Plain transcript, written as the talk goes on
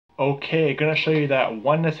Okay, gonna show you that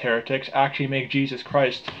oneness heretics actually make Jesus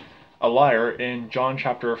Christ a liar in John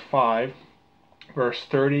chapter 5, verse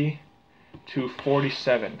 30 to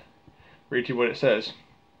 47. Read to you what it says.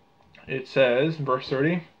 It says, in verse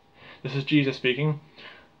 30, this is Jesus speaking,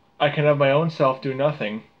 I can of my own self do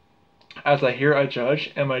nothing. As I hear I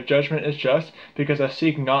judge, and my judgment is just, because I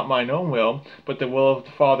seek not mine own will, but the will of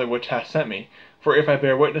the Father which hath sent me. For if I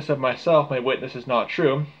bear witness of myself, my witness is not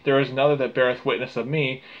true. There is another that beareth witness of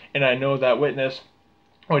me, and I know that witness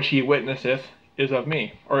which he witnesseth is of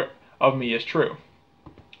me, or of me is true.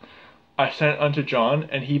 I sent unto John,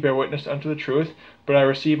 and he bare witness unto the truth, but I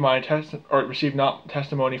receive not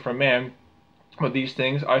testimony from man. But these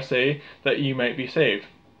things I say, that ye might be saved.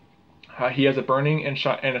 He has a burning and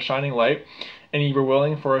a shining light, and ye were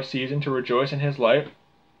willing for a season to rejoice in his light.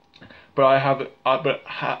 But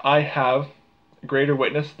I have greater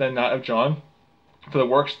witness than that of John, for the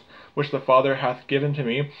works which the Father hath given to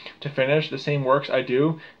me to finish, the same works I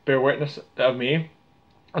do, bear witness of me,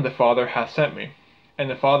 and the Father hath sent me. And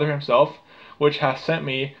the Father himself, which hath sent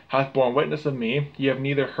me, hath borne witness of me. Ye have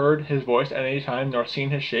neither heard his voice at any time, nor seen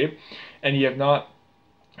his shape, and ye have not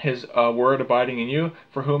his word abiding in you,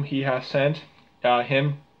 for whom he hath sent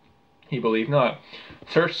him he believe not.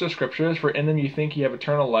 Search the scriptures, for in them ye think ye have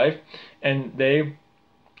eternal life, and they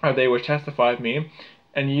are they which testify of me.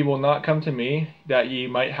 And ye will not come to me, that ye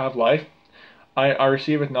might have life. I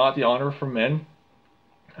receiveth not the honor from men,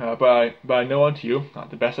 but I know unto you, not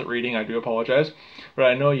the best at reading, I do apologize, but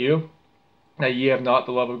I know you, that ye have not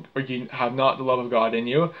the love of, or ye have not the love of God in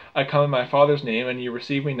you. I come in my Father's name, and ye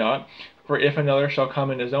receive me not. For if another shall come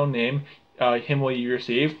in his own name, him will ye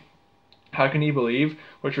receive. How can ye believe,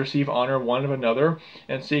 which receive honor one of another,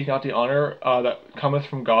 and seek not the honor that cometh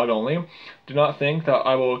from God only? Do not think that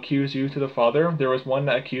I will accuse you to the Father. There is one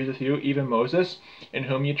that accuseth you, even Moses, in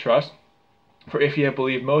whom ye trust. For if ye had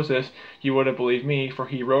believed Moses, ye would have believed me, for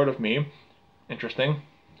he wrote of me. Interesting.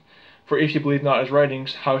 For if ye believe not his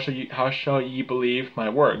writings, how shall ye believe my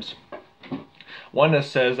words? Oneness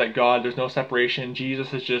says that God, there's no separation.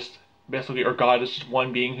 Jesus is just basically, or God is just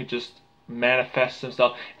one being who just manifests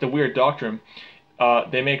himself. It's a weird doctrine.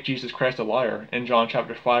 They make Jesus Christ a liar in John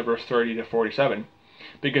chapter 5, verse 30 to 47.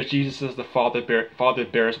 Because Jesus is the Father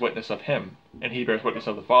bears witness of him, and he bears witness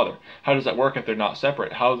of the Father. How does that work if they're not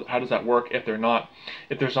separate? How does that work if there's not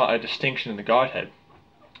a distinction in the Godhead?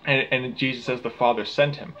 And Jesus says the Father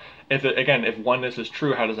sent him. If oneness is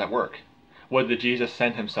true, how does that work? Did Jesus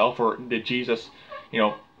send himself, or did Jesus,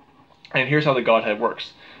 and here's how the Godhead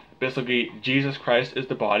works. Basically, Jesus Christ is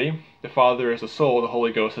the body, the Father is the soul, the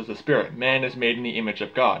Holy Ghost is the Spirit. Man is made in the image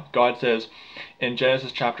of God. God says in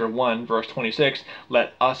Genesis chapter 1, verse 26,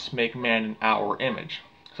 let us make man in our image.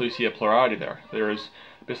 So you see a plurality there. There is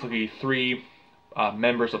basically three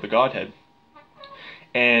members of the Godhead.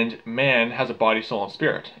 And man has a body, soul, and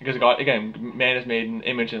spirit. Because God, again, man is made in the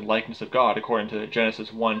image and likeness of God, according to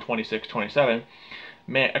Genesis 1, 26, 27.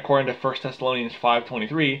 Man, according to 1 Thessalonians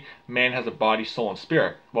 5:23, man has a body, soul, and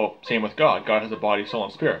spirit. Well, same with God. God has a body, soul,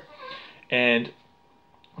 and spirit. And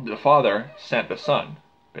the Father sent the Son,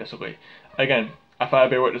 basically. Again, if I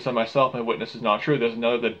bear witness of myself, my witness is not true. There's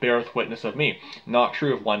another that beareth witness of me. Not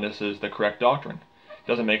true if oneness is the correct doctrine.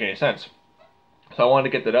 Doesn't make any sense. So I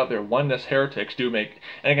wanted to get that out there. Oneness heretics do make,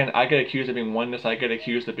 and again, I get accused of being oneness, I get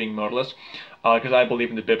accused of being modalist, because I believe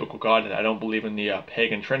in the biblical God, and I don't believe in the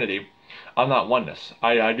pagan Trinity. I'm not oneness.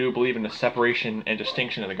 I do believe in the separation and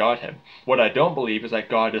distinction in the Godhead. What I don't believe is that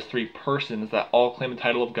God is three persons that all claim the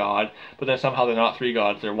title of God, but then somehow they're not three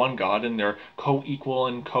gods, they're one God, and they're co-equal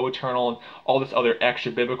and co-eternal, and all this other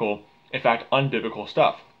extra biblical, in fact, unbiblical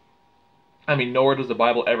stuff. I mean, nowhere does the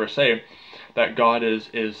Bible ever say that God is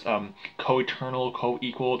co-eternal,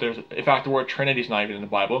 co-equal. In fact, the word Trinity is not even in the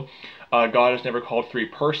Bible. God is never called three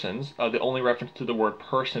persons. The only reference to the word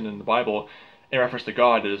person in the Bible, in reference to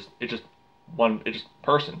God, is it's just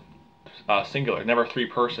person, singular. Never three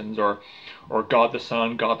persons, or God the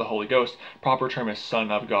Son, God the Holy Ghost. Proper term is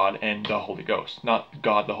Son of God and the Holy Ghost, not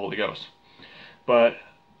God the Holy Ghost. But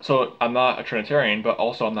so I'm not a Trinitarian, but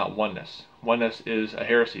also I'm not oneness. Oneness is a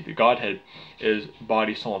heresy. The Godhead is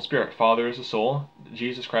body, soul, and spirit. Father is the soul.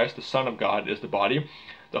 Jesus Christ, the Son of God, is the body.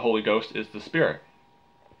 The Holy Ghost is the Spirit.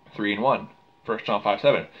 3 in 1. 1 John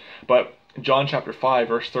 5:7. But John chapter 5,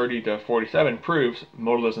 verse 30 to 47 proves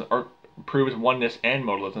modalism, or proves oneness and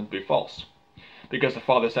modalism to be false. Because the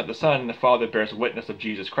Father sent the Son, and the Father bears witness of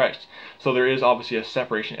Jesus Christ. So there is obviously a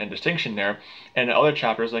separation and distinction there. And in other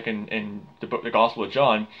chapters, like in the Gospel of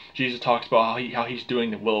John, Jesus talks about how he's doing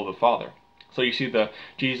the will of the Father. So you see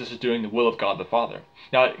Jesus is doing the will of God the Father.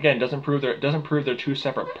 Now again, it doesn't prove they're two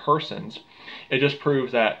separate persons. It just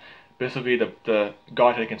proves that basically the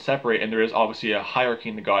Godhead can separate, and there is obviously a hierarchy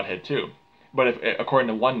in the Godhead too. But if, according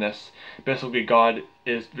to oneness, basically God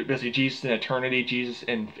is basically Jesus in eternity, Jesus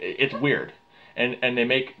in, it's weird, and they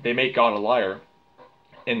make God a liar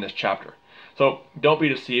in this chapter. So don't be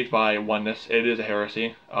deceived by oneness. It is a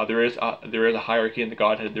heresy. There is a hierarchy in the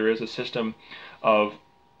Godhead. There is a system of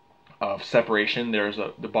separation. There's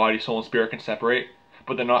the body, soul, and spirit can separate,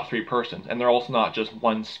 but they're not three persons, and they're also not just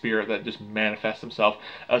one spirit that just manifests himself,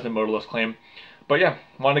 as the modalists claim. But yeah,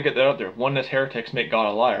 want to get that out there. Oneness heretics make God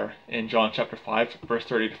a liar in John chapter 5, verse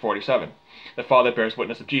 30 to 47. The Father bears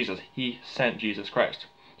witness of Jesus. He sent Jesus Christ.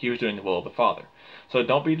 He was doing the will of the Father. So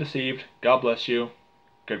don't be deceived. God bless you.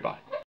 Goodbye.